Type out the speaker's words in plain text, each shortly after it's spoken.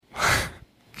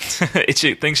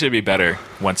Things should be better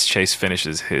once Chase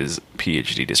finishes his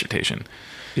PhD dissertation.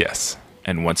 Yes.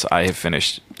 And once I have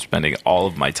finished spending all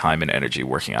of my time and energy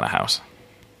working on a house.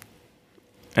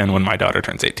 And when my daughter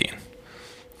turns 18.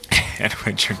 And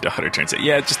when your daughter turns 18.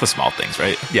 Yeah, just the small things,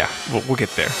 right? Yeah, we'll get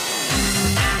there.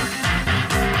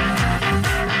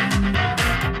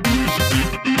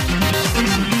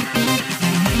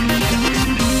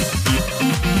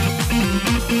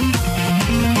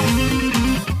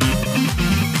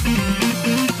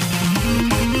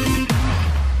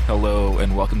 Hello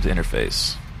and welcome to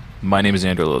Interface. My name is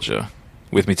Andrew Lilja.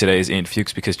 With me today is Ian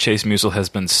Fuchs because Chase Musil has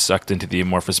been sucked into the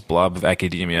amorphous blob of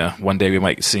academia. One day we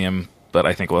might see him, but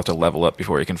I think we'll have to level up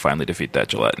before he can finally defeat that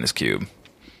gelatinous cube.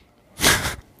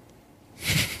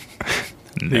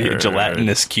 The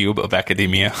gelatinous cube of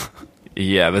academia.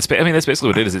 Yeah, that's basically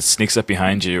what it is. It sneaks up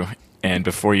behind you, and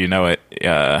before you know it,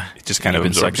 it just kind of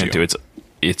been sucked into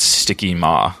its sticky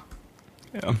maw.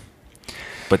 Yeah.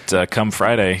 But come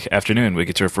Friday afternoon, we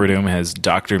get to refer to him as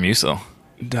Dr. Musil.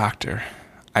 Doctor.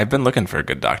 I've been looking for a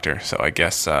good doctor, so I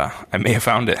guess I may have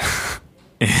found it.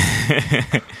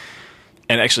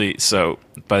 And actually, so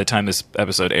by the time this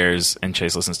episode airs and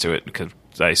Chase listens to it, because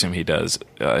I assume he does,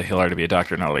 he'll already be a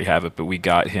doctor, not already have it, but we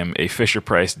got him a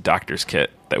Fisher-Price doctor's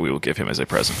kit that we will give him as a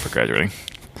present for graduating.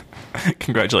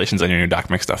 Congratulations on your new Doc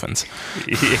McStuffins.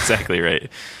 Exactly right.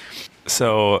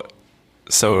 So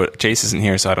Chase isn't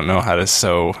here, so I don't know how to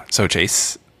so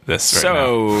Chase this right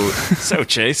now. So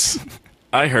Chase,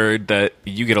 I heard that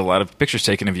you get a lot of pictures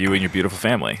taken of you and your beautiful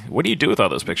family. What do you do with all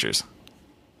those pictures?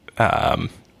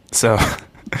 So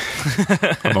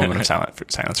a moment of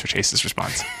silence for Chase's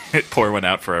response. Pour one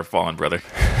out for our fallen brother.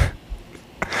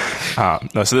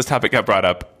 No, so this topic got brought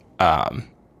up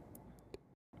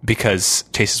because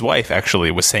Chase's wife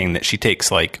actually was saying that she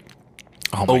takes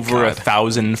over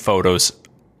 1,000 photos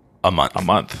a month.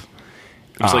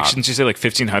 It was didn't she say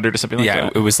 1,500 or something like that?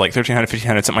 Yeah, it was 1,300,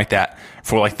 1,500, something like that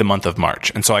for the month of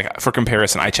March. And so for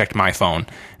comparison, I checked my phone,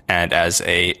 and as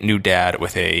a new dad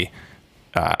with a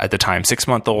at the time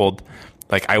 6-month-old,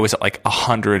 I was at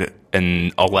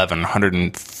 111,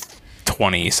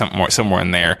 120, somewhere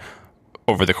in there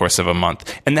over the course of a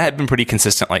month. And that had been pretty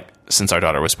consistent since our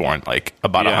daughter was born,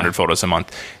 about 100 photos a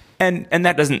month. And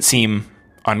that doesn't seem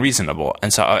unreasonable.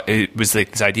 And so it was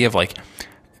this idea of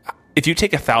if you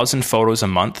take 1,000 photos a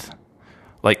month,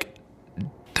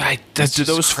 that's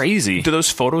just crazy. Do those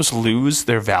photos lose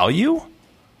their value?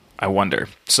 I wonder.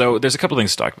 So there's a couple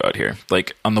things to talk about here.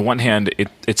 On the one hand,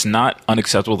 it's not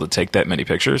unacceptable to take that many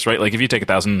pictures, right? If you take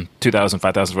 1,000, 2,000,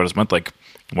 5,000 photos a month,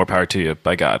 more power to you,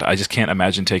 by God. I just can't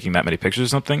imagine taking that many pictures or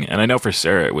something. And I know for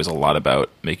Sarah, it was a lot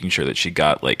about making sure that she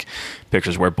got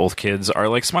pictures where both kids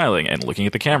are smiling and looking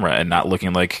at the camera and not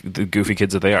looking like the goofy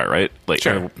kids that they are, right?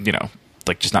 Sure.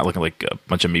 Just not looking like a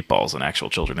bunch of meatballs and actual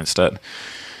children instead.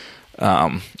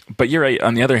 But you're right.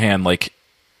 On the other hand, what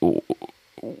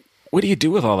do you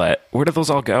do with all that? Where do those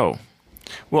all go?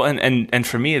 Well, and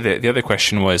for me, the other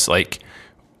question was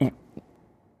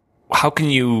how can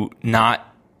you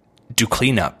not do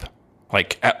cleanup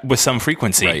with some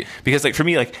frequency? Right. Because for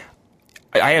me,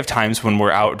 I have times when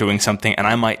we're out doing something and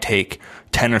I might take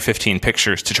 10 or 15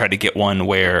 pictures to try to get one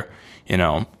where,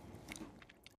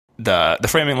 the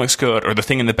framing looks good, or the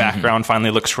thing in the background finally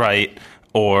looks right,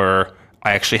 or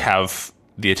I actually have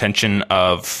the attention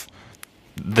of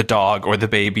the dog or the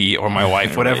baby or my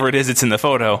wife, whatever it is it's in the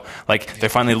photo. They're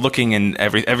finally looking and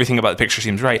everything about the picture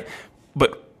seems right.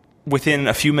 But within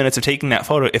a few minutes of taking that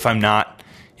photo, if I'm not,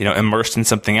 immersed in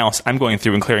something else, I'm going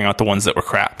through and clearing out the ones that were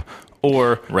crap.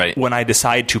 Or when I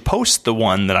decide to post the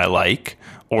one that I like,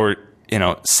 or,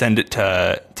 send it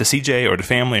to CJ or to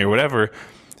family or whatever,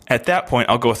 at that point,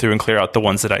 I'll go through and clear out the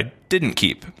ones that I didn't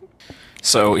keep.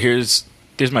 So here's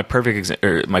my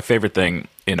my favorite thing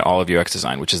in all of UX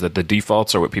design, which is that the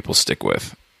defaults are what people stick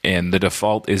with. And the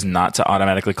default is not to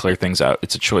automatically clear things out.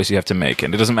 It's a choice you have to make.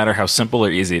 And it doesn't matter how simple or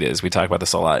easy it is. We talk about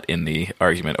this a lot in the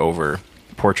argument over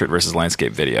portrait versus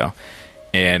landscape video.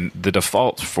 And the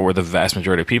default for the vast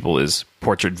majority of people is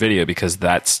portrait video, because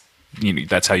that's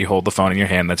how you hold the phone in your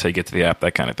hand. That's how you get to the app,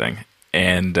 that kind of thing.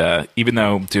 And even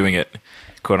though doing it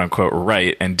quote unquote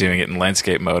right and doing it in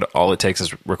landscape mode, all it takes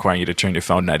is requiring you to turn your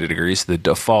phone 90 degrees. The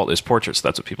default is portraits.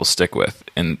 That's what people stick with.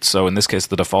 And so in this case,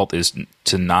 the default is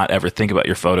to not ever think about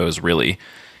your photos really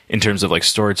in terms of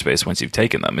storage space once you've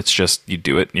taken them. It's just you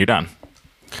do it and you're done.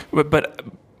 But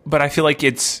I feel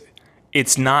it's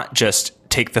not just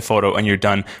take the photo and you're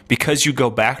done, because you go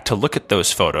back to look at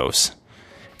those photos.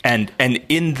 And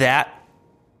in that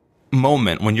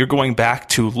moment, when you're going back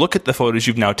to look at the photos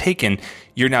you've now taken,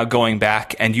 you're now going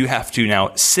back and you have to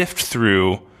now sift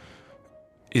through,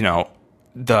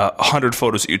 the 100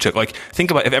 photos that you took. Like,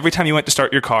 think about if every time you went to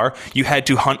start your car, you had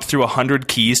to hunt through 100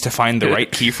 keys to find the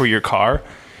right key for your car.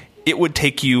 It would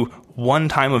take you one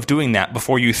time of doing that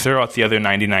before you throw out the other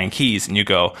 99 keys and you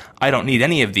go, I don't need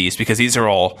any of these because these are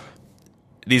all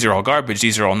garbage.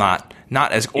 These are all not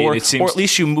as, or at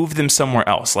least you move them somewhere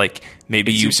else. Like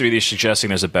maybe seems to be suggesting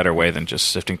there's a better way than just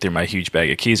sifting through my huge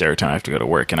bag of keys every time I have to go to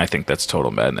work. And I think that's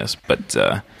total madness. But,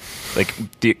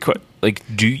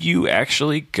 do you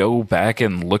actually go back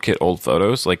and look at old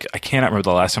photos? Like, I cannot remember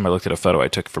the last time I looked at a photo I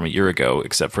took from a year ago,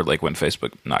 except for like when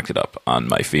Facebook knocked it up on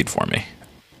my feed for me.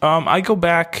 I go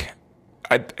back.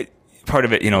 Part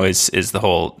of it, is the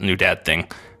whole new dad thing.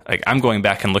 Like, I'm going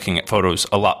back and looking at photos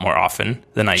a lot more often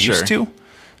than I used to.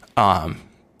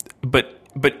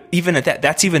 But even at that,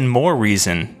 that's even more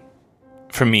reason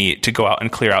for me to go out and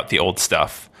clear out the old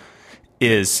stuff.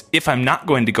 Is if I'm not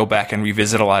going to go back and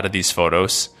revisit a lot of these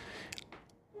photos,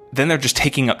 then they're just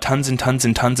taking up tons and tons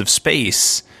and tons of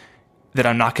space that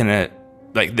I'm not going to,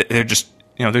 like, they're just,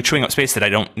 they're chewing up space that I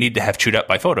don't need to have chewed up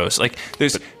by photos. Like,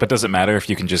 but does it matter if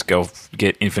you can just go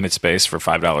get infinite space for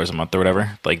 $5 a month or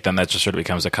whatever? Like, then that just sort of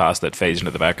becomes a cost that fades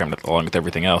into the background along with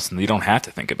everything else, and you don't have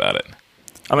to think about it.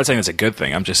 I'm not saying it's a good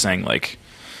thing. I'm just saying, like,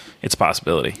 it's a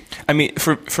possibility. I mean,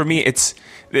 for me,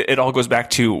 it all goes back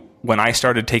to when I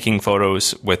started taking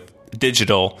photos with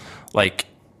digital, like,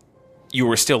 you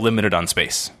were still limited on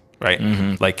space, right?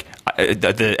 Mm-hmm. Like,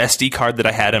 the SD card that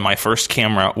I had in my first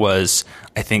camera was,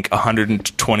 I think,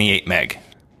 128 meg.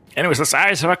 And it was the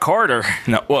size of a quarter.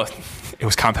 No, well, it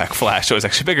was compact flash, so it was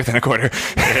actually bigger than a quarter.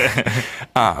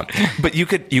 But you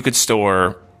could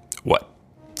store,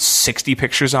 60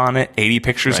 pictures on it, 80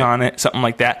 pictures on it, something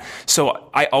like that. So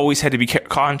I always had to be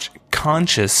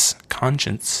conscious.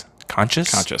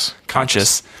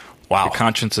 Wow. Your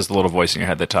conscience is the little voice in your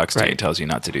head that talks to you and tells you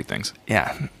not to do things.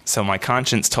 Yeah. So my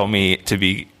conscience told me to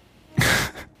be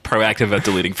proactive about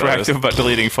deleting photos.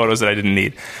 That I didn't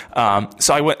need.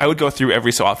 So I would go through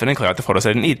every so often and clear out the photos I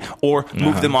didn't need, or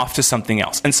move them off to something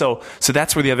else. And so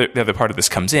that's where the other part of this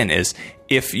comes in, is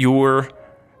if you're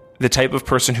the type of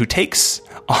person who takes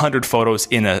 100 photos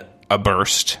in a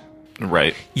burst,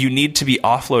 right? You need to be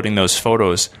offloading those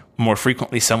photos more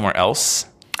frequently somewhere else.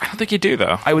 I don't think you do,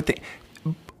 though. I would think,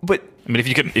 but I mean,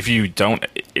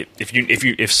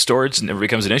 if storage never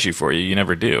becomes an issue for you, you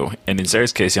never do. And in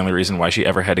Sarah's case, the only reason why she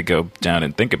ever had to go down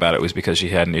and think about it was because she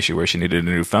had an issue where she needed a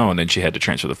new phone and she had to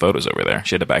transfer the photos over there.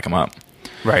 She had to back them up.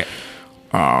 Right.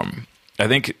 I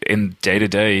think in day to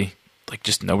day, like,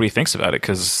 just nobody thinks about it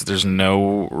because there's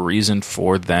no reason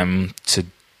for them to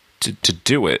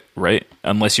do it, right?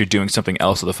 Unless you're doing something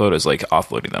else with the photos, like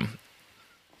offloading them.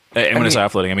 And when I say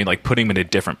offloading, I mean like putting them in a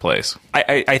different place.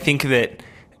 I think that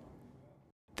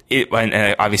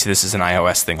and obviously this is an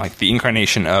iOS thing, like the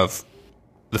incarnation of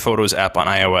the Photos app on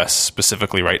iOS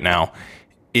specifically right now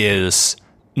is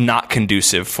not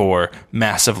conducive for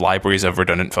massive libraries of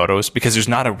redundant photos, because there's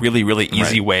not a really, really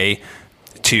easy way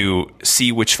to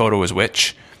see which photo is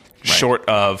which, short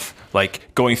of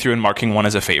like going through and marking one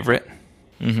as a favorite.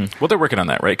 Mm-hmm. Well, they're working on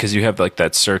that, right? Because you have like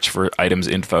that search for items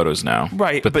in photos now,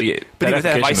 right? But that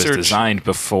application was designed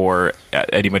before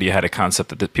anybody had a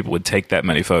concept that people would take that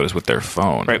many photos with their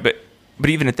phone, right? But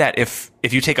even at that, if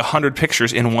you take 100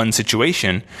 pictures in one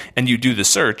situation and you do the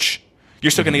search,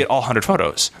 you're still going to get all 100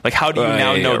 photos. Like, how do you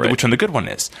now know which one the good one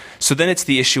is? So then it's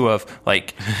the issue of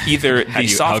like either the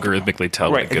software algorithmically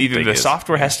tell what the good either thing the is.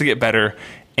 Software has to get better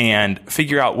and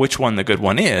figure out which one the good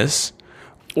one is.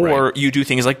 Or you do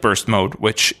things like burst mode,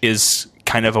 which is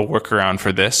kind of a workaround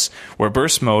for this, where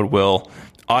burst mode will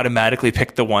automatically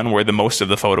pick the one where the most of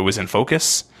the photo is in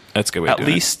focus. That's a good way to do it.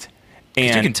 At least.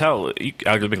 And you can tell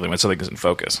algorithmically when something is in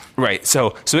focus. Right.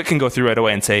 So it can go through right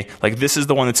away and say, like, this is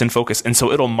the one that's in focus. And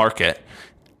so it'll mark it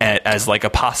as like a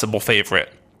possible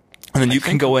favorite. And then you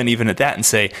can go in even at that and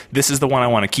say, this is the one I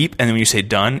want to keep. And then when you say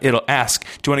done, it'll ask,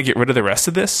 do you want to get rid of the rest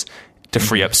of this? To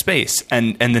free up space.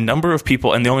 And the number of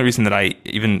people, and the only reason that I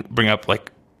even bring up like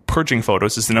purging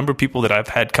photos is the number of people that I've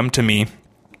had come to me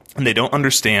and they don't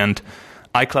understand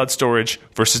iCloud storage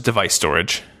versus device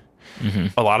storage. Mm-hmm.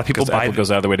 A lot of people buy Apple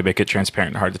goes out of the way to make it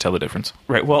transparent and hard to tell the difference.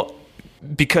 Right. Well,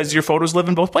 because your photos live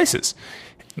in both places.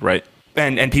 Right.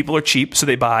 And people are cheap, so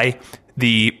they buy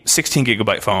the 16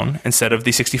 gigabyte phone instead of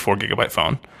the 64 gigabyte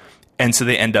phone. And so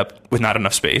they end up with not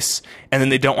enough space. And then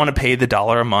they don't want to pay the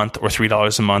 $1 a month or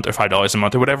 $3 a month or $5 a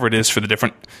month or whatever it is for the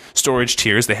different storage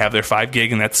tiers. They have their 5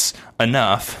 gig and that's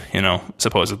enough,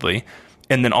 supposedly.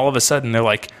 And then all of a sudden they're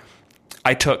like,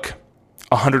 I took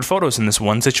 100 photos in this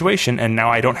one situation and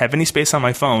now I don't have any space on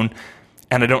my phone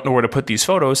and I don't know where to put these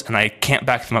photos and I can't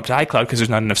back them up to iCloud because there's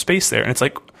not enough space there. And it's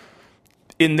like,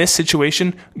 in this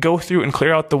situation, go through and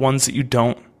clear out the ones that you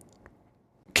don't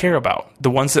care about, the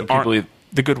ones that aren't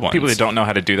the good ones. People that don't know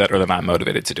how to do that, or they're not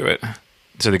motivated to do it.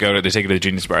 So they take it to the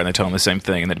Genius Bar and they tell them the same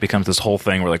thing, and then it becomes this whole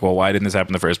thing where like, well, why didn't this happen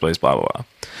in the first place? Blah blah blah.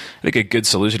 I think a good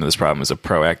solution to this problem is a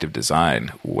proactive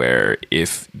design, where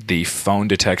if the phone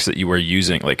detects that you are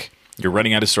using, like, you're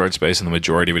running out of storage space and the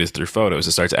majority of it is through photos,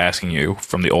 it starts asking you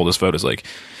from the oldest photos, like,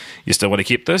 you still want to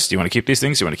keep this? Do you want to keep these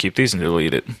things? Do you want to keep these? And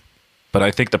delete it. But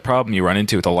I think the problem you run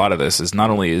into with a lot of this is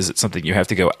not only is it something you have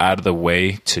to go out of the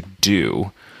way to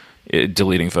do,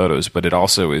 deleting photos, but it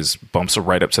also bumps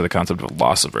right up to the concept of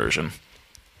loss aversion,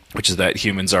 which is that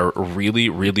humans are really,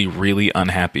 really, really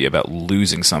unhappy about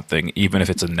losing something, even if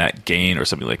it's a net gain or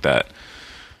something like that.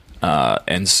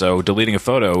 And so deleting a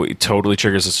photo, it totally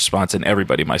triggers this response in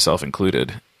everybody, myself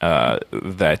included,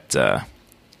 that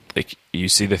like, you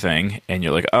see the thing and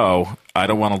you're like, oh, I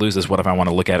don't want to lose this. What if I want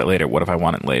to look at it later? What if I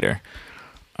want it later?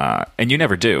 And you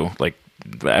never do, like,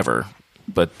 ever.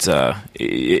 But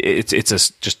it's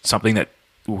just something that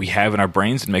we have in our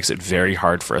brains and makes it very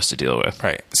hard for us to deal with.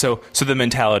 Right. So the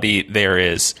mentality there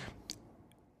is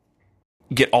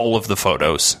get all of the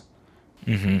photos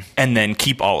and then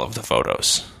keep all of the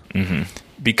photos.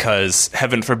 Because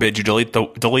heaven forbid you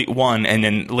delete one and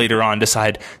then later on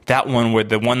decide that one where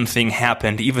the one thing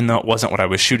happened, even though it wasn't what I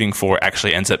was shooting for,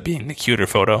 actually ends up being the cuter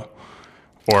photo.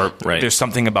 Or there's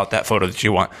something about that photo that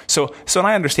you want. So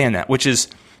I understand that, which is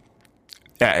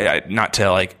not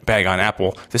to like bag on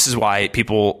Apple. This is why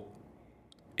people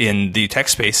in the tech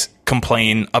space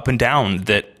complain up and down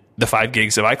that the 5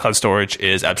 gigs of iCloud storage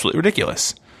is absolutely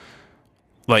ridiculous.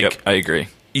 Like, yep, I agree.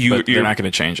 But they're not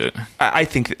going to change it. I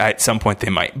think at some point they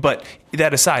might. But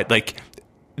that aside, like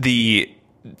the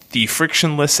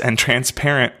frictionless and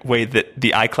transparent way that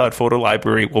the iCloud photo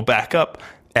library will back up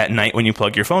at night when you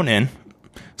plug your phone in,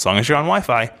 as long as you're on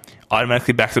Wi-Fi,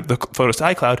 automatically backs up the photos to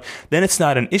iCloud, then it's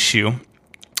not an issue,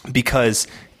 because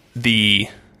the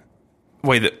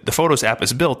way that the Photos app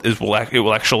is built is it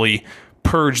will actually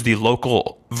purge the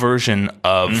local version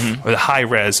of, or the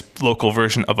high-res local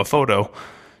version of a photo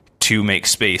to make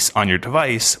space on your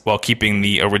device while keeping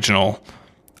the original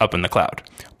up in the cloud.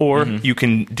 Or you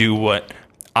can do what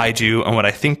I do and what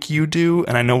I think you do,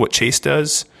 and I know what Chase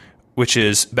does, which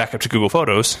is back up to Google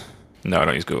Photos. No, I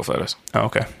don't use Google Photos. Oh,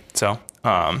 okay. So,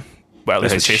 well, at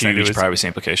least has Chase huge privacy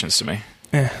implications to me.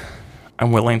 Yeah,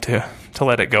 I'm willing to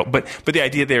let it go. But the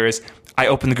idea there is, I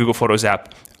open the Google Photos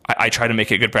app. I try to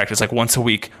make it good practice, like once a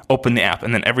week, open the app,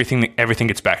 and then everything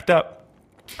gets backed up.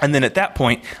 And then at that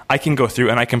point, I can go through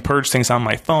and I can purge things on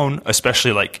my phone,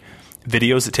 especially like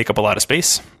videos that take up a lot of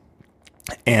space,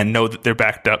 and know that they're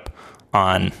backed up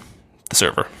on the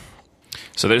server.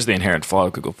 So there's the inherent flaw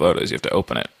of Google Photos. You have to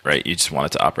open it, right? You just want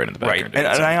it to operate in the background. Right.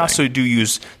 And I also do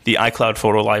use the iCloud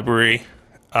photo library,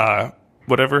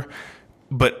 whatever.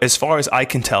 But as far as I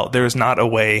can tell, there is not a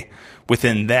way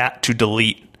within that to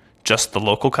delete just the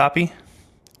local copy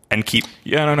and keep.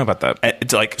 Yeah, I don't know about that.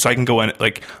 It's like, so I can go in,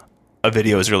 like, a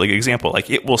video is a really good example. Like,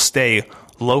 it will stay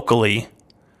locally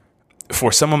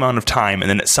for some amount of time, and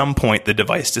then at some point the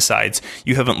device decides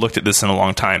you haven't looked at this in a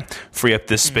long time, free up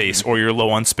this space, or you're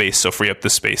low on space, so free up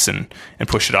this space and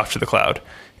push it off to the cloud.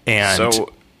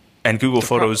 And Google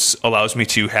Photos allows me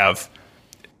to have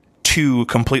 2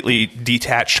 completely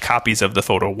detached copies of the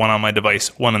photo, one on my device,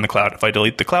 one in the cloud. If I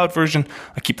delete the cloud version,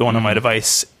 I keep the one on my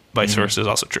device. Vice versa is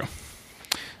also true.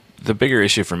 The bigger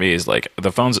issue for me is like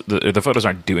the photos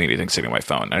aren't doing anything sitting on my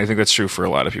phone. And I think that's true for a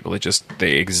lot of people.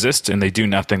 They exist and they do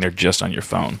nothing. They're just on your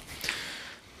phone.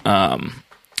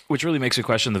 Which really makes you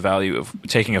question the value of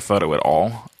taking a photo at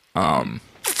all.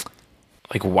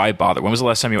 Like, why bother? When was the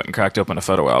last time you went and cracked open a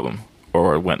photo album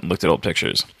or went and looked at old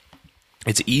pictures?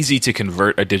 It's easy to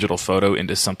convert a digital photo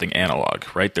into something analog,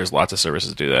 right? There's lots of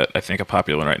services that do that. I think a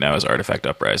popular one right now is Artifact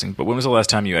Uprising. But when was the last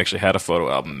time you actually had a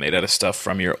photo album made out of stuff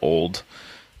from your old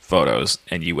photos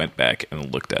and you went back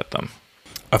and looked at them?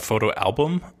 A photo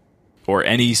album? Or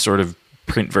any sort of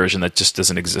print version that just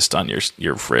doesn't exist on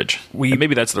your fridge. And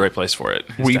maybe that's the right place for it,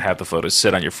 is to have the photos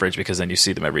sit on your fridge, because then you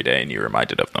see them every day and you're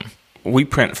reminded of them. We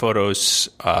print photos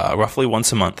roughly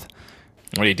once a month.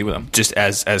 What do you do with them? Just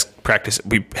as practice,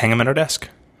 we hang them at our desks.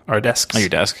 On your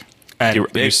desk? And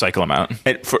you cycle them out?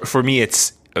 For me,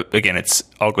 it's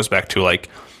all goes back to, like,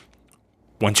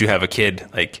 once you have a kid,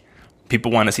 like,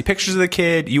 people want to see pictures of the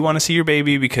kid. You want to see your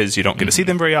baby because you don't get to see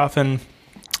them very often,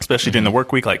 especially during the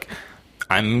work week. Like,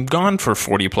 I'm gone for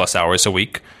 40 plus hours a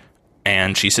week,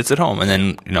 and she sits at home. And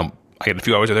then, I get a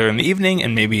few hours with her in the evening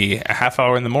and maybe a half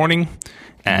hour in the morning,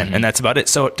 and that's about it.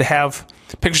 So to have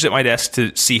pictures at my desk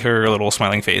to see her little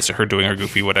smiling face or her doing her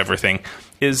goofy whatever thing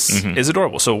is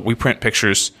adorable. So we print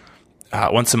pictures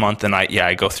once a month, and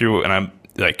I go through and I'm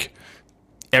like,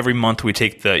 every month we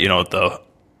take the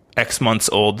X months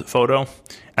old photo,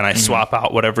 and I swap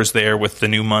out whatever's there with the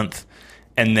new month.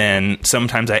 And then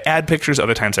sometimes I add pictures,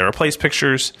 other times I replace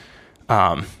pictures.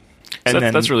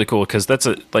 That's really cool, because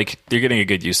you're getting a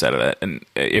good use out of that. And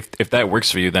if that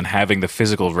works for you, then having the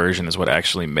physical version is what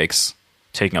actually makes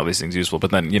taking all these things useful.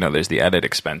 But then, there's the added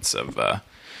expense of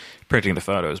printing the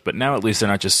photos. But now at least they're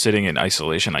not just sitting in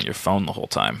isolation on your phone the whole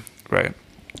time. Right.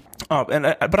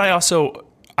 But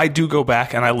I do go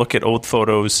back and I look at old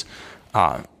photos,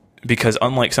 because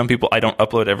unlike some people, I don't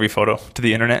upload every photo to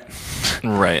the internet.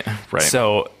 Right.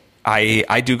 So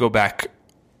I do go back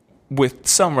with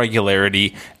some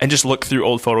regularity and just look through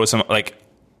old photos,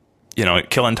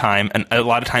 killing time. And a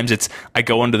lot of times I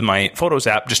go into my Photos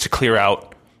app just to clear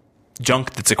out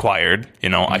junk that's acquired.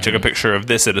 I took a picture of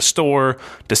this at a store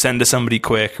to send to somebody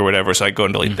quick or whatever, so I go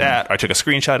and delete that. Or I took a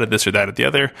screenshot of this or that or the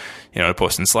other, to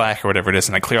post in Slack or whatever it is,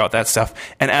 and I clear out that stuff.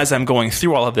 And as I'm going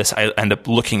through all of this, I end up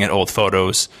looking at old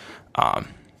photos.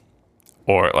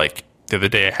 Or like the other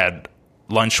day I had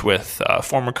lunch with a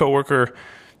former coworker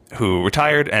who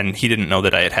retired, and he didn't know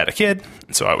that I had a kid.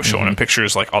 And so I was showing him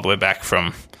pictures like all the way back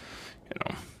from,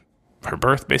 her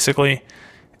birth basically.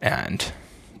 And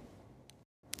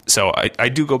so I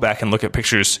do go back and look at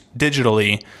pictures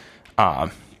digitally.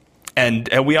 And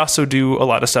we also do a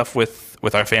lot of stuff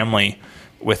with our family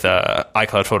with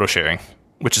iCloud photo sharing,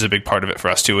 which is a big part of it for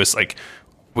us too. Is like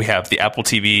we have the Apple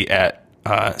TV at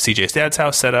CJ's dad's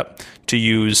house set up to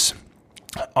use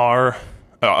our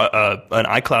an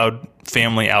iCloud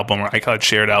family album or iCloud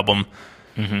shared album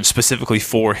specifically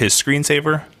for his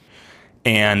screensaver,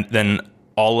 and then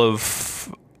all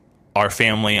of our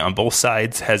family on both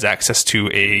sides has access to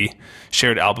a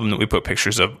shared album that we put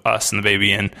pictures of us and the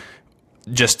baby in,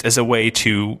 just as a way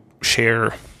to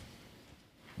share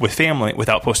with family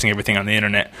without posting everything on the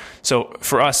internet. So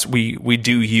for us, we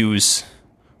do use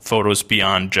photos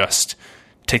beyond just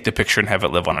take the picture and have it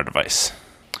live on our device.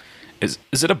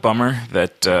 Is it a bummer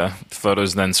that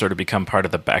photos then sort of become part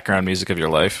of the background music of your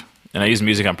life? And I use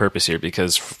music on purpose here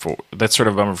because that's sort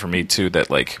of a bummer for me too, that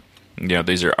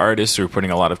these are artists who are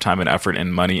putting a lot of time and effort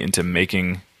and money into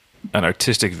making an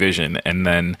artistic vision, and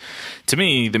then to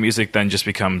me the music then just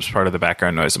becomes part of the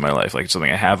background noise of my life, like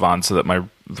something I have on so that my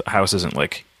house isn't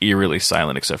eerily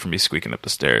silent except for me squeaking up the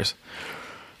stairs.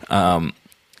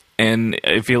 And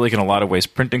I feel like in a lot of ways,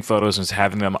 printing photos and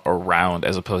having them around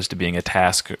as opposed to being a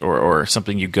task or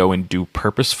something you go and do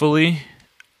purposefully,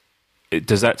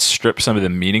 does that strip some of the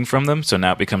meaning from them? So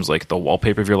now it becomes like the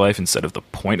wallpaper of your life instead of the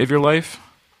point of your life?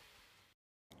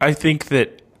 I think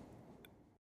that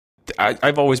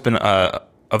I've always been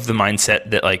of the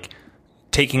mindset that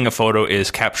taking a photo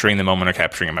is capturing the moment or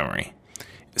capturing a memory.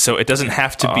 So it doesn't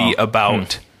have to be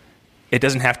about. It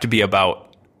doesn't have to be about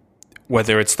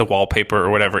whether it's the wallpaper or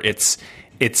whatever. It's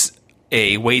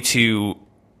a way to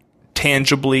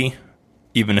tangibly,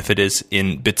 even if it is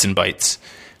in bits and bytes,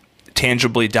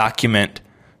 tangibly document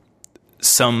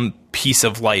some piece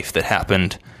of life that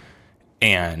happened.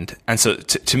 And so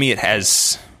to me, it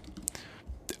has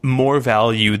more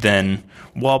value than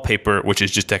wallpaper, which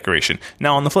is just decoration.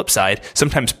 Now, on the flip side,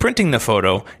 sometimes printing the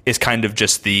photo is kind of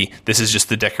just this is just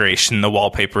the decoration, the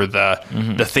wallpaper,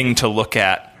 the thing to look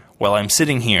at while I'm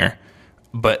sitting here.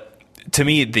 But to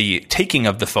me, the taking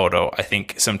of the photo, I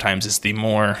think sometimes is the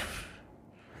more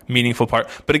meaningful part.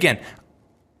 But again,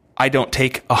 I don't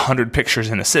take 100 pictures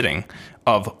in a sitting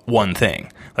of one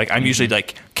thing. I'm usually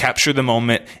capture the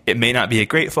moment. It may not be a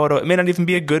great photo. It may not even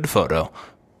be a good photo,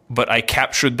 but I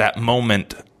captured that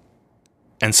moment.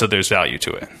 And so there's value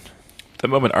to it. That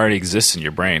moment already exists in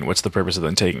your brain. What's the purpose of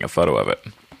then taking a photo of it?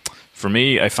 For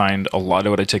me, I find a lot of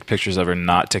what I take pictures of are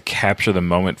not to capture the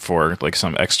moment for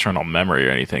some external memory or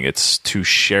anything. It's to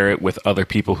share it with other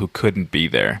people who couldn't be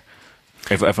there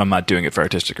if I'm not doing it for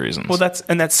artistic reasons. Well, that's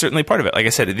certainly part of it. Like I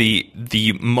said,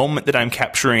 the moment that I'm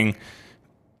capturing,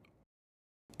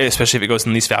 especially if it goes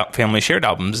in these family shared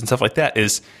albums and stuff like that,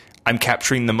 is I'm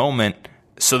capturing the moment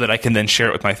so that I can then share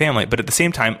it with my family. But at the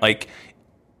same time,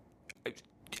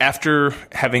 after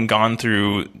having gone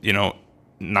through,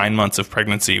 9 months of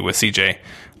pregnancy with CJ,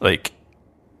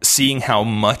 seeing how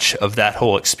much of that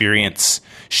whole experience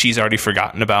she's already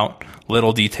forgotten about,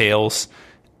 little details,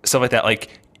 stuff like that.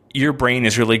 Your brain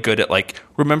is really good at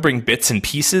remembering bits and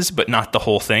pieces, but not the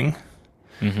whole thing.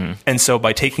 Mm-hmm. And so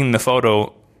by taking the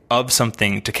photo of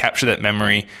something to capture that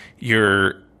memory,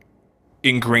 you're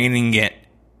ingraining it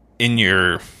in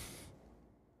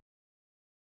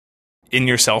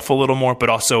yourself a little more, but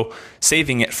also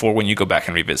saving it for when you go back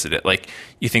and revisit it.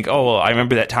 You think, oh, well, I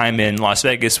remember that time in Las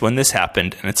Vegas when this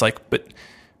happened. And it's but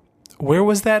where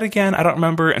was that again? I don't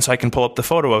remember. And so I can pull up the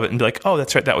photo of it and be like, oh,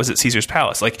 that's right. That was at Caesar's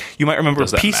Palace. Like, you might remember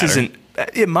pieces, and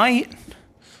it might.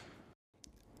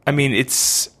 I mean,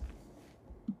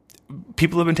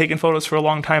 people have been taking photos for a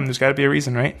long time. There's got to be a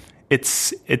reason, right?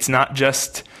 It's not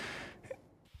just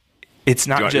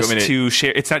to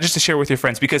share. It's not just to share with your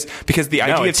friends, because the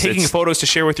idea of taking photos to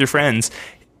share with your friends,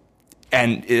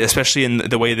 and especially in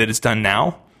the way that it's done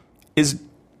now, is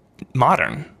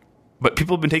modern. But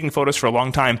people have been taking photos for a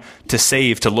long time to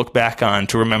save, to look back on,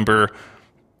 to remember.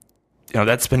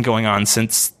 That's been going on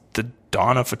since the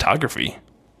dawn of photography.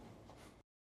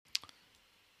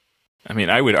 I mean,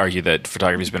 I would argue that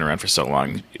photography's been around for so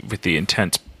long with the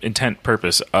intent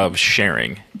purpose of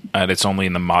sharing, and it's only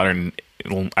in the modern,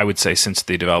 I would say, since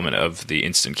the development of the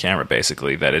instant camera,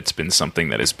 basically, that it's been something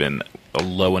that has been a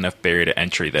low enough barrier to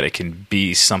entry that it can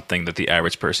be something that the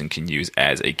average person can use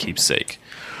as a keepsake.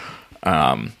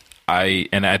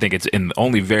 I think it's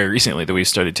only very recently that we've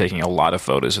started taking a lot of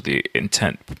photos with the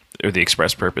intent or the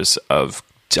express purpose of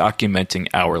documenting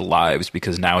our lives,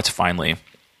 because now it's finally,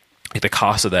 the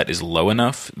cost of that is low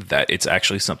enough that it's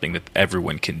actually something that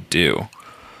everyone can do.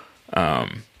 I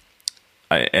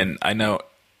know,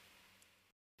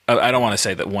 I don't want to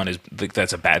say that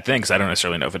that's a bad thing, because I don't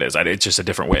necessarily know if it is. It's just a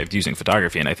different way of using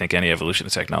photography, and I think any evolution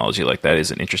of technology like that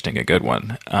is an interesting, a good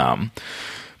one.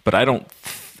 But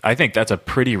I think that's a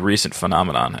pretty recent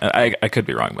phenomenon. I could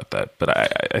be wrong about that,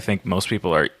 but I think most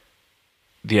people are,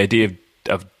 the idea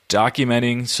of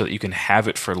documenting so that you can have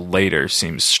it for later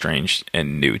seems strange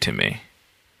and new to me.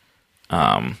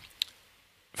 I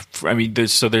mean,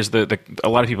 there's a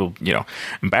lot of people,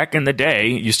 back in the day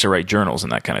used to write journals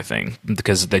and that kind of thing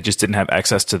because they just didn't have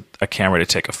access to a camera to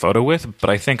take a photo with. But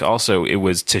I think also it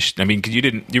was because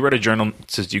you wrote a journal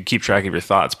so you keep track of your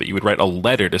thoughts, but you would write a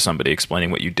letter to somebody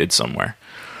explaining what you did somewhere.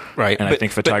 Right. And I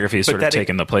think photography has sort of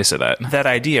taken the place of that. That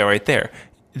idea right there.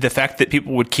 The fact that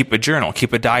people would keep a journal,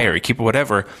 keep a diary, keep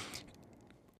whatever.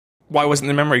 Why wasn't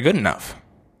the memory good enough?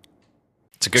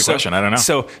 It's a good question. I don't know.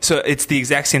 So it's the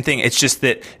exact same thing. It's just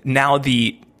that now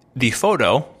the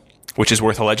photo, which is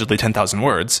worth allegedly 10,000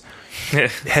 words,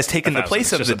 has taken the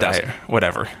place of the diary.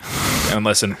 Whatever.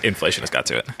 Unless inflation has got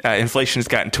to it. Inflation has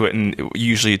gotten to it, and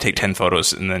usually you take 10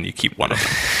 photos and then you keep one of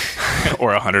them.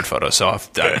 Or 100 photos. So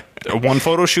one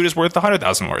photo shoot is worth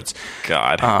 100,000 words.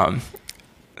 God.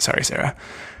 Sorry, Sarah.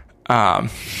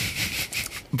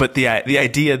 But the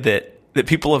idea that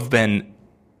people have been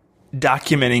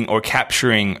documenting or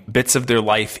capturing bits of their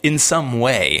life in some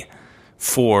way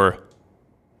for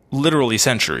literally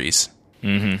centuries.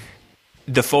 Mm-hmm.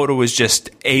 The photo is just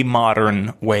a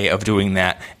modern way of doing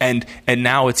that, and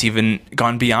now it's even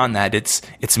gone beyond that.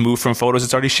 It's moved from photos.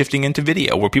 It's already shifting into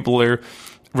video, where people are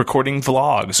recording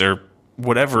vlogs or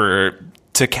whatever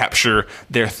to capture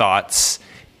their thoughts,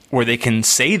 where they can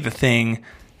say the thing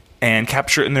and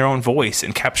capture it in their own voice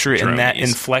and capture it in that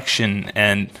inflection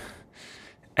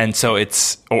and so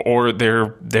it's or they're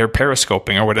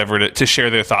periscoping or whatever to share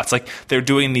their thoughts. Like, they're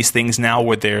doing these things now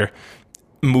where they're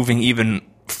moving even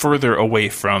further away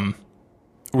from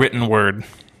written word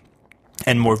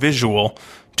and more visual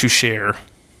to share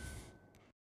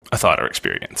a thought or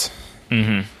experience.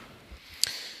 Mm-hmm.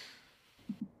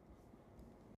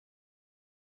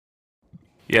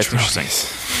 Yeah, it's interesting.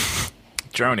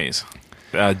 Dronies.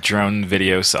 Drone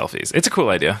video selfies. It's a cool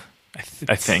idea.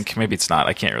 I think. Maybe it's not.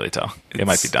 I can't really tell. It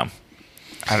might be dumb.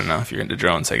 I don't know if you're into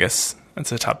drones. I guess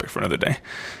that's a topic for another day.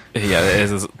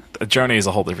 Yeah, a drone is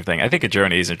a whole different thing. I think a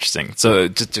drone is interesting. So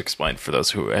just to explain for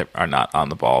those who are not on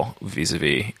the ball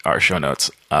vis-a-vis our show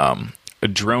notes, a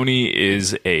drone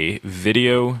is a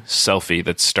video selfie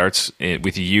that starts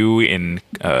with you in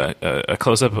a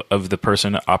close-up of the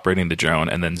person operating the drone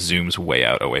and then zooms way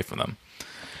out away from them.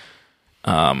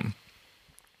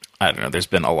 I don't know. There's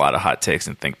been a lot of hot takes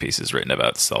and think pieces written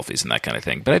about selfies and that kind of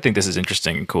thing. But I think this is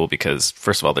interesting and cool because,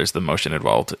 first of all, there's the motion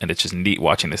involved, and it's just neat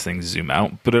watching this thing zoom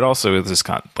out. But it also is this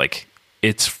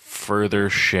it's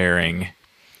further sharing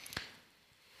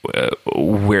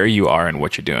where you are and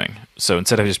what you're doing. So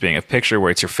instead of just being a picture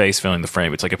where it's your face filling the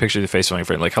frame, it's like a picture of your face filling the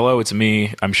frame. Like, hello, it's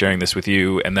me. I'm sharing this with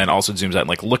you. And then also zooms out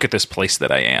and look at this place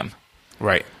that I am.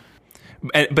 Right.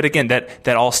 But again, that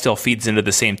all still feeds into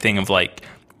the same thing of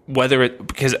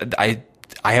because I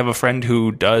have a friend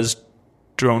who does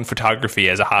drone photography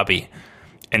as a hobby,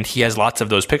 and he has lots of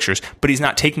those pictures, but he's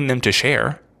not taking them to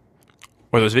share,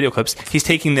 or those video clips. He's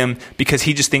taking them because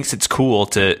he just thinks it's cool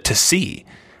to see.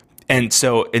 And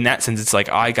so in that sense, it's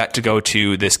I got to go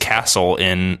to this castle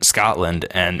in Scotland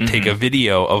and take a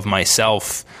video of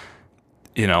myself,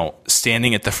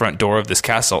 standing at the front door of this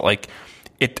castle.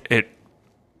 It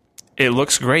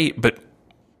looks great, but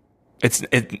He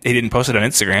didn't post it on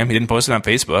Instagram. He didn't post it on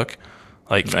Facebook.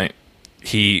 Like, Right.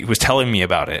 he was telling me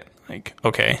about it. Like,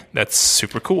 okay, that's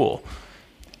super cool.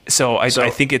 So I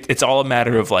think it's all a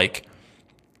matter of like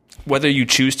whether you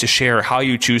choose to share, how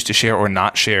you choose to share or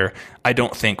not share. I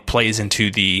don't think plays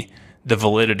into the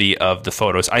validity of the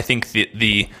photos. I think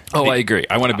I agree.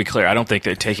 I want to be clear. I don't think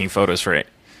they're taking photos for it.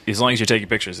 As long as you're taking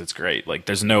pictures, it's great. Like,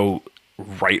 there's no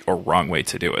right or wrong way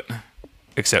to do it.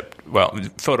 Except, well,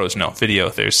 photos, no. Video,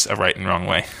 there's a right and wrong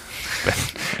way.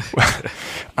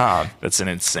 That's an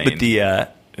insane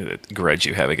grudge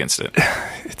you have against it.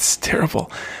 It's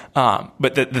terrible.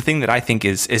 But the thing that I think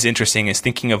is interesting is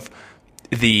thinking of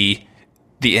the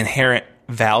inherent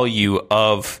value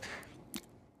of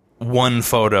one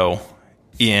photo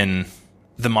in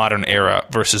the modern era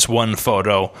versus one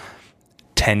photo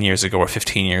 10 years ago or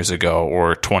 15 years ago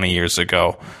or 20 years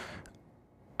ago,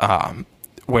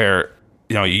 where,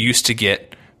 you know, you used to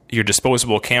get your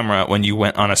disposable camera when you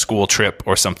went on a school trip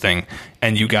or something,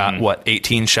 and you got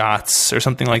 18 shots or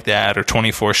something like that, or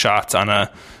 24 shots on a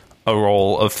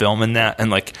roll of film in that, and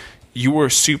like you were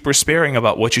super sparing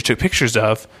about what you took pictures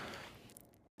of,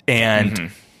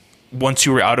 and once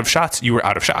you were out of shots, you were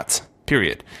out of shots,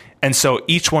 period. And so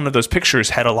each one of those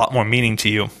pictures had a lot more meaning to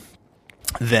you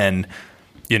than,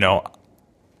 you know,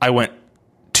 I went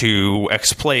to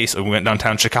X place, we went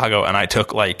downtown Chicago, and I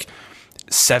took like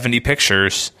 70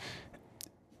 pictures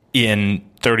in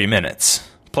 30 minutes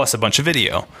plus a bunch of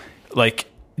video. Like,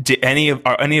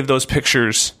 are any of those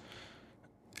pictures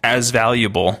as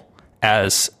valuable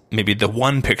as maybe the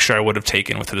one picture I would have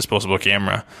taken with a disposable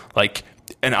camera? Like,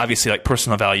 and obviously, like,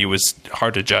 personal value is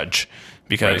hard to judge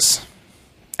because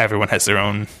everyone has their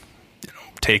own, you know,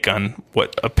 take on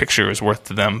what a picture is worth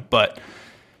to them. But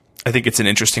I think it's an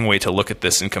interesting way to look at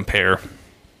this and compare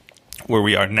where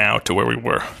we are now to where we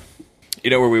were. You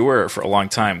know, where we were for a long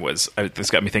time was, this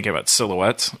got me thinking about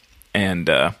silhouettes. And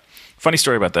funny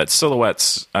story about that.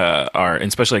 Silhouettes are, and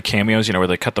especially like cameos, you know, where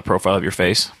they cut the profile of your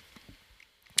face.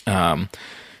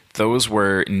 Those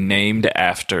were named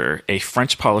after a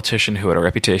French politician who had a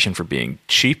reputation for being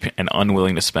cheap and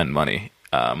unwilling to spend money.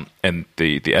 And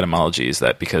the etymology is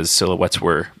that because silhouettes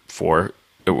were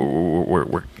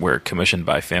commissioned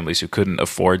by families who couldn't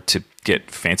afford to get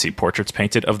fancy portraits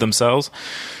painted of themselves,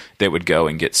 they would go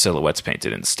and get silhouettes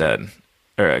painted instead,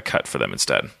 or cut for them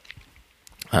instead.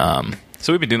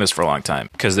 So we've been doing this for a long time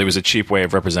because there was a cheap way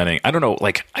of representing. I don't know,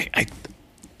 like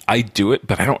I do it,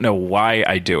 but I don't know why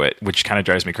I do it, which kind of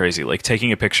drives me crazy. Like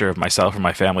taking a picture of myself or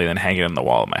my family, then hanging it on the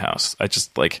wall of my house. I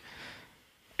just like,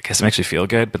 I guess it makes me feel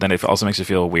good, but then it also makes me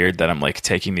feel weird that I'm like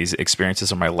taking these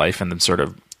experiences of my life and then sort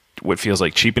of what feels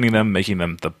like cheapening them, making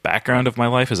them the background of my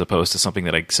life as opposed to something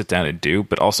that I sit down and do.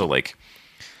 But also, like,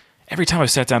 every time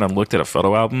I've sat down and looked at a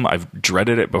photo album, I've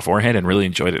dreaded it beforehand and really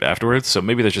enjoyed it afterwards. So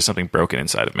maybe there's just something broken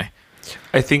inside of me.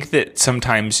 I think that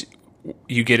sometimes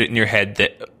you get it in your head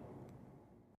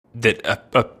that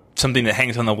something that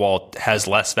hangs on the wall has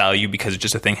less value because it's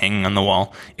just a thing hanging on the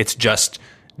wall. It's just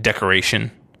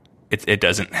decoration. It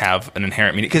doesn't have an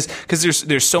inherent meaning because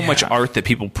there's so much art that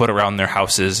people put around their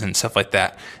houses and stuff like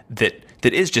that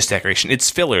is just decoration. It's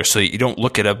filler, so you don't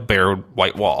look at a bare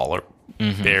white wall or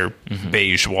bare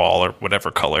beige wall or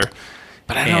whatever color.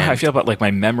 But I don't know how I feel about like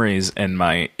my memories and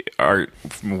my art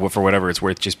for whatever it's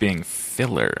worth just being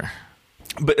filler.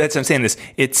 But that's what I'm saying.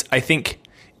 I think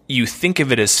you think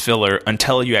of it as filler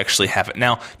until you actually have it.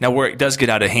 Now where it does get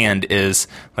out of hand is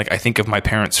like I think of my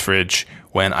parents' fridge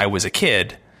when I was a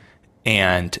kid.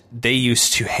 And they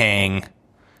used to hang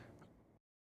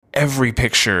every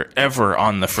picture ever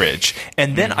on the fridge.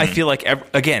 And then I feel like,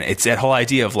 again, it's that whole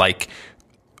idea of like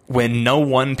when no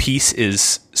one piece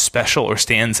is special or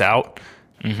stands out,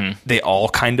 they all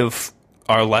kind of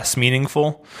are less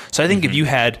meaningful. So I think if you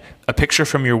had a picture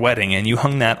from your wedding and you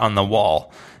hung that on the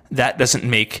wall, that doesn't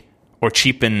make or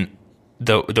cheapen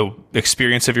the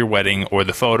experience of your wedding or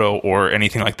the photo or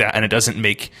anything like that. And it doesn't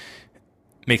make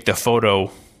the photo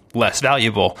less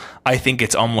valuable. I think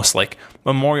it's almost like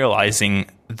memorializing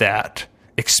that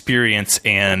experience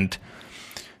and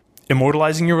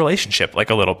immortalizing your relationship like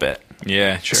a little bit.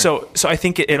 Yeah, sure. So I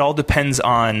think it all depends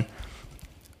on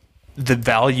the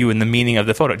value and the meaning of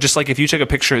the photo. Just like if you took a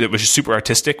picture that was super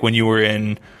artistic when you were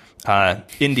in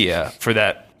India for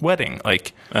that wedding,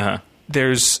 like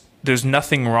there's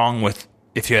nothing wrong with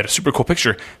if you had a super cool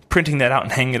picture, printing that out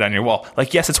and hanging it on your wall.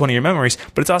 Like, yes, it's one of your memories,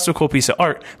 but it's also a cool piece of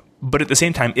art. But at the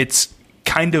same time, it's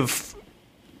kind of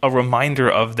a reminder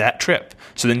of that trip.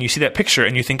 So then you see that picture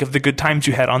and you think of the good times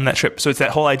you had on that trip. So it's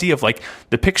that whole idea of like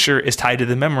the picture is tied to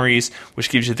the memories, which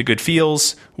gives you the good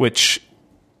feels, which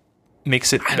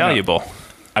makes it valuable.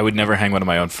 I would never hang one of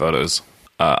my own photos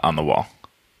on the wall.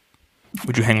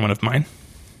 Would you hang one of mine?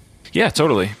 Yeah,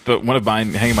 totally. But one of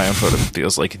mine, hanging my own photo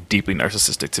feels like deeply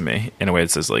narcissistic to me in a way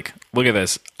that says like, look at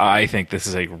this. I think this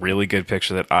is a really good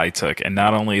picture that I took. And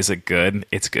not only is it good,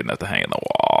 it's good enough to hang in the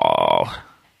wall.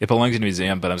 It belongs in a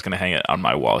museum, but I'm just going to hang it on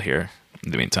my wall here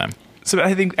in the meantime. So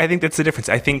I think that's the difference.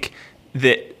 I think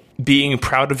that being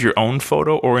proud of your own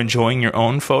photo or enjoying your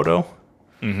own photo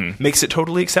makes it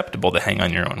totally acceptable to hang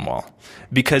on your own wall,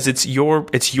 because it's your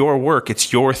work,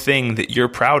 it's your thing that you're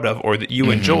proud of or that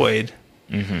you enjoyed.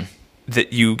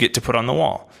 That you get to put on the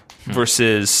wall,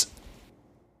 versus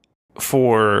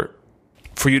for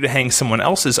you to hang someone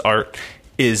else's art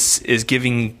is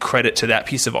giving credit to that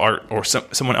piece of art, or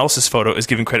someone else's photo is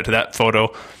giving credit to that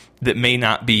photo that may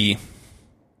not be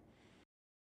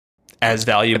as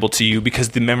valuable to you, because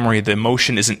the memory, the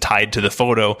emotion isn't tied to the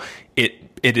photo.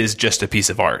 It is just a piece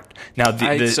of art. Now,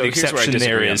 the exception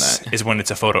there is when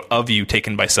it's a photo of you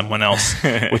taken by someone else,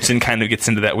 which then kind of gets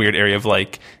into that weird area of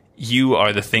like, you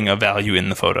are the thing of value in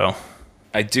the photo.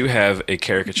 I do have a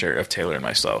caricature of Taylor and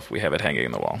myself. We have it hanging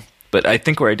in the wall. But I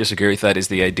think where I disagree with that is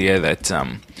the idea that...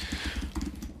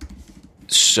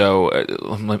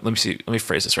 let me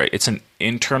phrase this right. It's an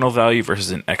internal value versus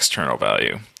an external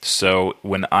value. So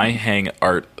when I hang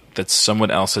art that someone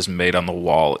else has made on the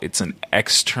wall, it's an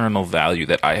external value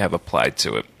that I have applied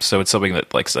to it. So it's something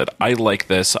that, like I said, I like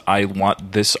this. I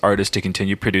want this artist to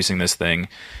continue producing this thing.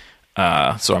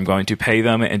 So I'm going to pay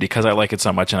them, and because I like it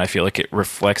so much and I feel like it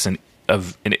reflects one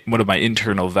of my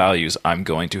internal values, I'm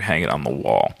going to hang it on the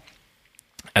wall.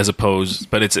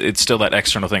 But it's still that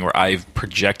external thing where I've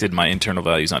projected my internal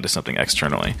values onto something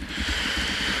externally.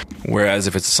 Whereas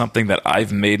if it's something that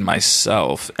I've made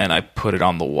myself and I put it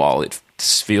on the wall, it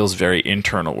feels very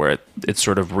internal, where it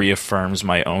sort of reaffirms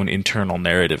my own internal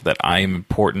narrative that I am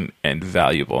important and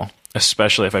valuable,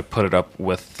 especially if I put it up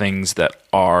with things that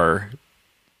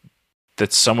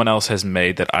someone else has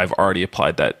made that I've already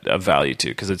applied that value to,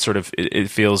 because it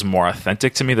feels more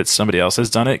authentic to me that somebody else has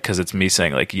done it, because it's me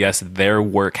saying like, yes, their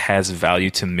work has value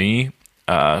to me,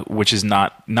 which is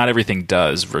not everything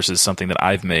does, versus something that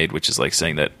I've made, which is like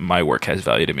saying that my work has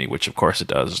value to me, which of course it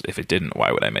does. If it didn't,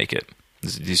 why would I make it?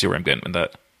 Do you see where I'm getting with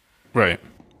that? Right.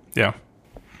 Yeah.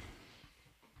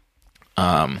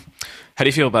 How do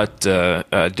you feel about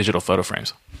digital photo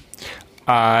frames?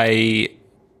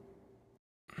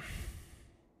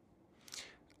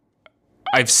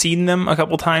 I've seen them a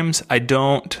couple times. I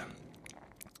don't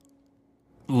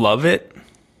love it.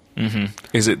 Mm-hmm.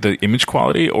 Is it the image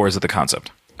quality or is it the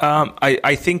concept?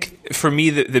 I think for me,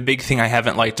 the big thing I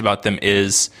haven't liked about them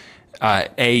is,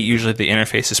 usually the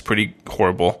interface is pretty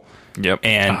horrible. Yep.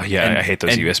 I hate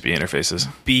those USB interfaces.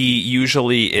 B,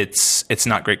 usually it's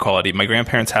not great quality. My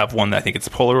grandparents have one. I think it's a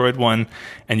Polaroid one,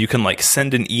 and you can like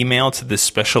send an email to this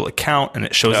special account, and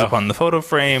it shows up on the photo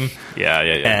frame. Yeah.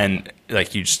 And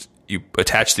like you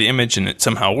attach the image, and it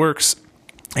somehow works.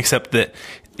 Except that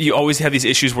you always have these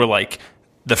issues where like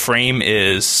the frame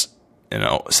is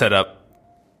set up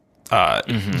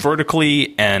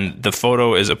vertically, and the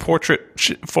photo is a portrait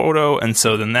photo, and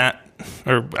so then that.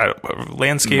 Or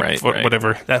landscape,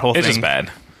 whatever, that whole thing. It's just bad.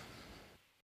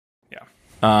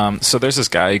 Yeah. So there's this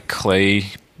guy, Clay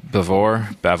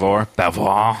Bavor.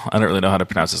 I don't really know how to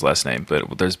pronounce his last name,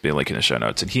 but there's be a link in the show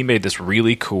notes. And he made this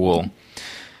really cool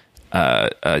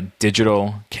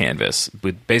digital canvas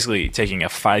with basically taking a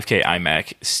 5K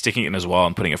iMac, sticking it in his wall,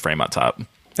 and putting a frame on top.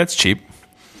 That's cheap.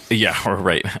 Yeah,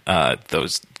 right.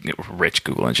 Those rich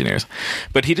Google engineers.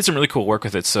 But he did some really cool work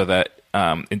with it so that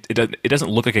it doesn't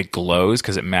look like it glows,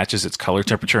 because it matches its color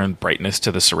temperature and brightness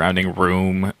to the surrounding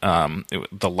room,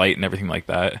 the light and everything like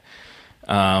that.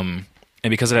 And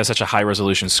because it has such a high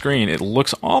resolution screen, it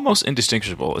looks almost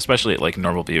indistinguishable, especially at like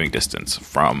normal viewing distance,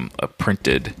 from a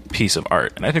printed piece of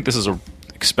art. And I think this is a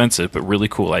expensive but really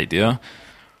cool idea.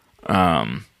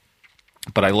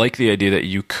 But I like the idea that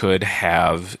you could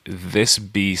have this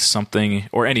be something,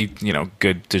 or any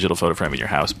good digital photo frame in your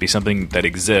house, be something that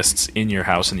exists in your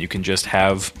house, and you can just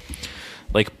have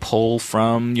like pull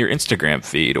from your Instagram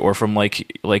feed, or from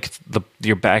like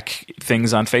your back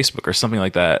things on Facebook or something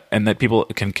like that, and that people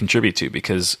can contribute to,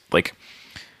 because like,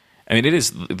 I mean, it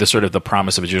is the sort of the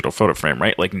promise of a digital photo frame,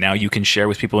 right? Like now you can share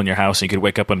with people in your house, and you could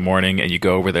wake up one morning and you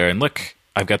go over there and look,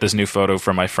 I've got this new photo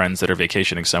from my friends that are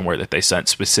vacationing somewhere that they sent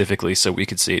specifically so we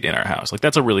could see it in our house. Like,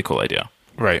 that's a really cool idea.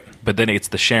 Right. But then it's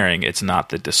the sharing. It's not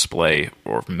the display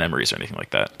or memories or anything like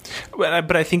that.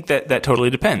 But I think that totally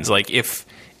depends. Like, if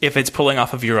it's pulling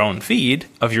off of your own feed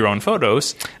of your own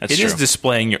photos, it is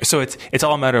displaying your... So it's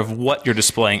all a matter of what you're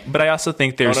displaying. But I also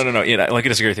think there's... No. Yeah, like I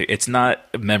disagree with you. It's not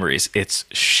memories. It's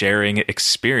sharing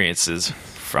experiences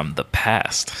from the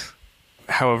past.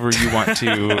 however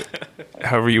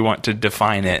you want to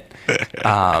define it.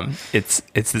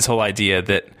 It's this whole idea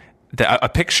that a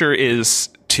picture is,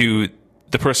 to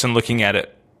the person looking at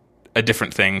it, a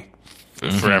different thing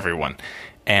for everyone,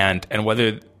 and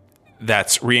whether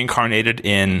that's reincarnated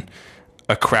in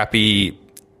a crappy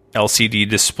LCD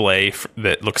display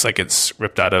that looks like it's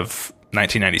ripped out of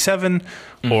 1997,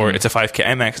 or it's a 5K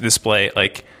IMAX display,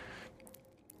 like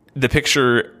the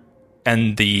picture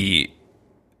and the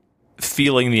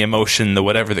feeling, the emotion, the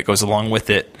whatever that goes along with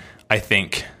it, I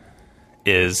think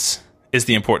is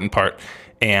the important part.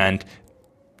 And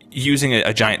using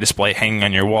a giant display hanging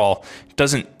on your wall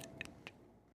doesn't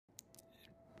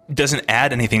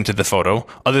add anything to the photo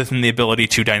other than the ability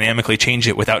to dynamically change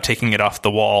it without taking it off the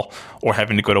wall or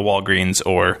having to go to Walgreens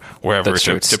or wherever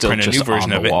to print a new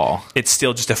version of it. Wall. It's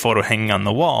still just a photo hanging on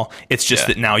the wall. It's just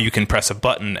that now you can press a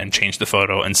button and change the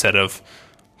photo instead of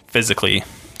physically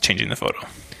changing the photo.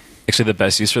 Actually, the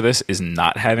best use for this is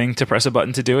not having to press a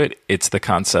button to do it. It's the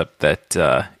concept that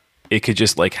it could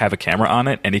just like have a camera on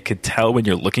it, and it could tell when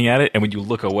you're looking at it, and when you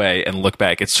look away and look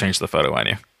back, it's changed the photo on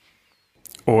you.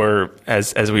 Or,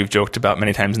 as we've joked about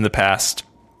many times in the past,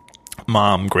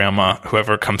 mom, grandma,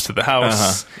 whoever comes to the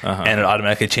house, and it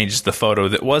automatically changes the photo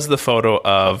that was the photo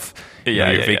of your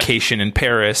vacation in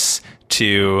Paris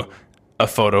to a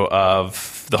photo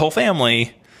of the whole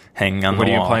family hanging on the wall. What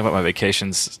are you implying about my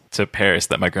vacations to Paris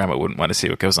that my grandma wouldn't want to see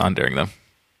what goes on during them?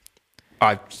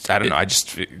 I don't know. I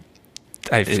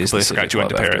completely forgot you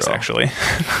went to Paris, actually.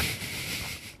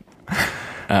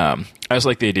 I just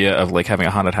like the idea of like having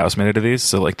a haunted house made into these,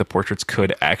 so like the portraits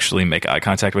could actually make eye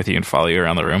contact with you and follow you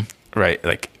around the room. Right,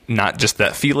 like not just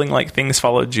that feeling like things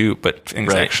followed you, but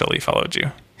things actually followed you.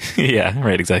 Yeah,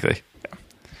 right, exactly.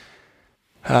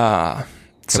 So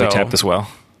we tapped as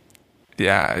well.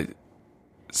 Yeah.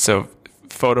 So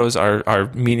photos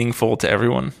are meaningful to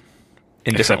everyone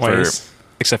in different ways,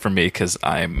 except for me, because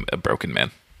I'm a broken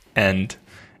man. And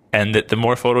that the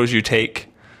more photos you take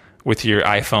with your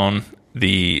iPhone,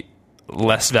 the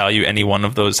less value any one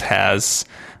of those has,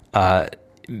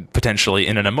 potentially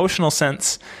in an emotional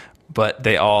sense, but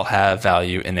they all have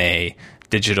value in a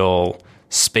digital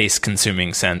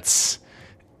space-consuming sense.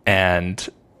 And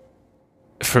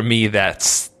for me,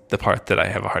 that's the part that I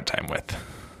have a hard time with.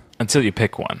 Until you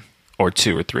pick one, or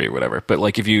two, or three, or whatever. But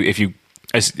like if you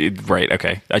right,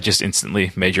 okay. I just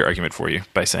instantly made your argument for you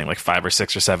by saying like 5 or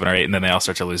 6 or 7 or 8, and then they all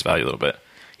start to lose value a little bit.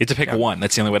 You have to pick one.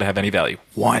 That's the only way to have any value.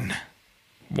 One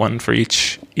for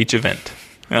each event.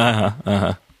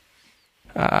 I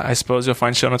suppose you'll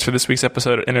find show notes for this week's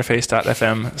episode at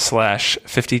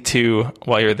interface.fm/52.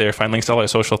 While you're there, find links to all our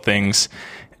social things.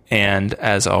 And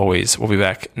as always, we'll be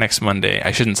back next Monday.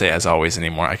 I shouldn't say as always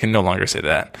anymore. I can no longer say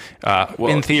that.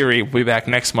 In theory, we'll be back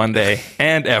next Monday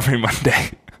and every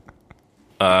Monday.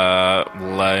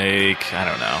 Like, I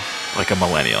don't know, like a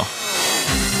millennial.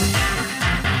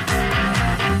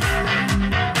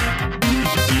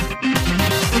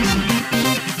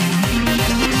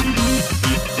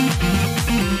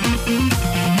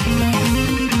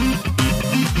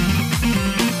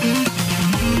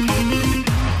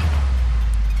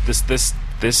 This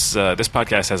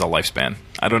podcast has a lifespan.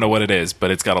 I don't know what it is, but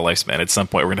it's got a lifespan. At some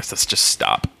point, we're gonna have to just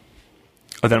stop.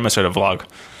 Oh, then I'm gonna start a vlog.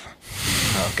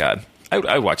 Oh God,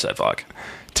 I watch that vlog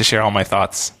to share all my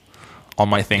thoughts, all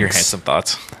my things. Your handsome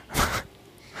thoughts. I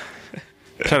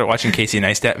started watching Casey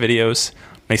Neistat videos.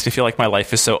 Makes me feel like my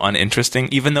life is so uninteresting,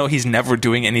 even though he's never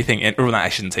doing anything. Or I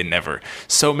shouldn't say never.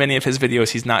 So many of his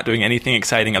videos, he's not doing anything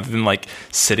exciting other than like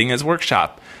sitting in his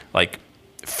workshop, like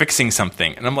fixing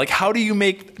something. And I'm like, how do you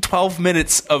make 12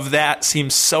 minutes of that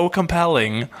seem so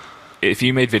compelling? If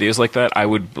you made videos like that, I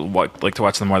would like to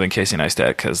watch them more than Casey Neistat,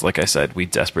 because like I said, we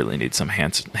desperately need some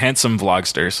handsome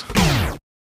vlogsters.